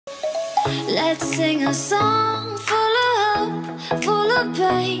Let's sing a song full of hope, full of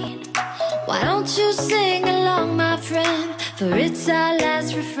pain. Why don't you sing along, my friend? For it's our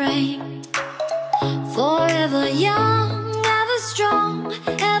last refrain. Forever young, ever strong,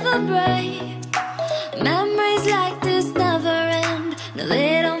 ever brave. Memories like this never end. No,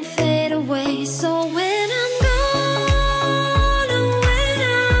 they don't fade away. So when I'm gone, oh, when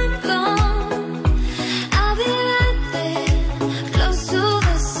I'm gone, I'll be right there, close to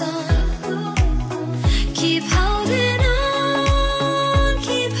the sun. Keep holding on,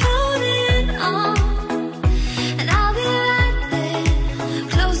 keep holding on, and I'll be right there,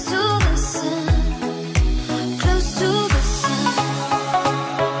 close to the sun, close to the sun.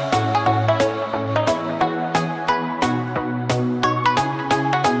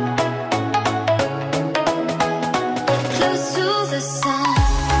 Close to the sun.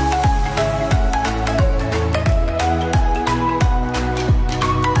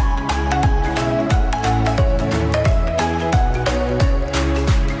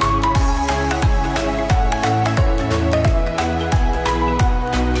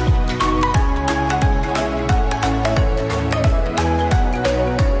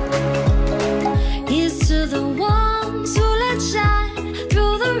 Here's to the ones who let shine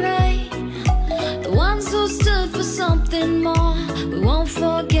through the rain, the ones who stood for something more. We won't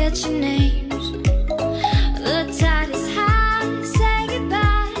forget your names. The tide is high, say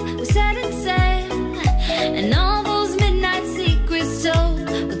goodbye, we set it sail, and all those midnight secrets told,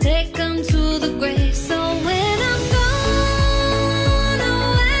 we'll take them to the grave. So when I'm gone, oh,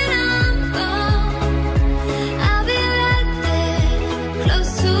 when I'm gone, I'll be right there,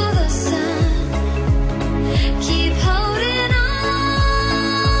 close to the sun. Keep holding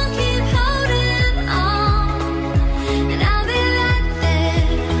on, keep holding on, and I'll be right there,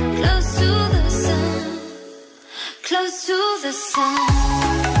 close to the sun, close to the sun. Close to the sun.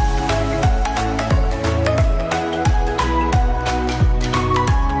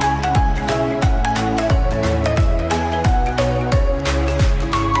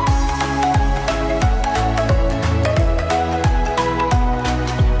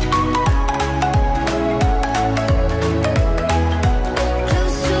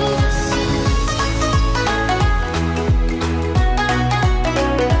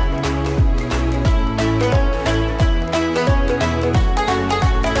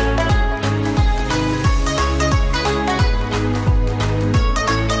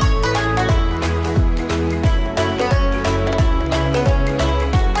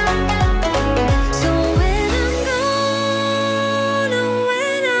 So when I'm gone, oh,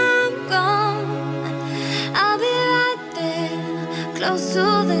 when I'm gone, I'll be right there, close to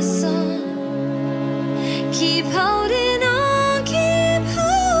the sun. Keep holding on, keep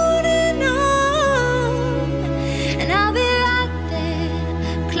holding on, and I'll be right there,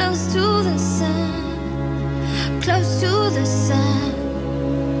 close to the sun, close to the sun.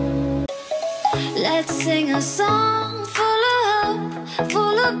 Let's sing a song full of hope,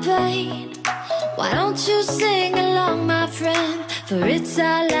 full of pain. Why don't you sing along, my friend? For it's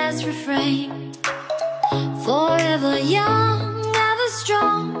our last refrain. Forever young, ever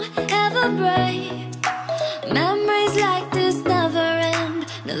strong, ever brave.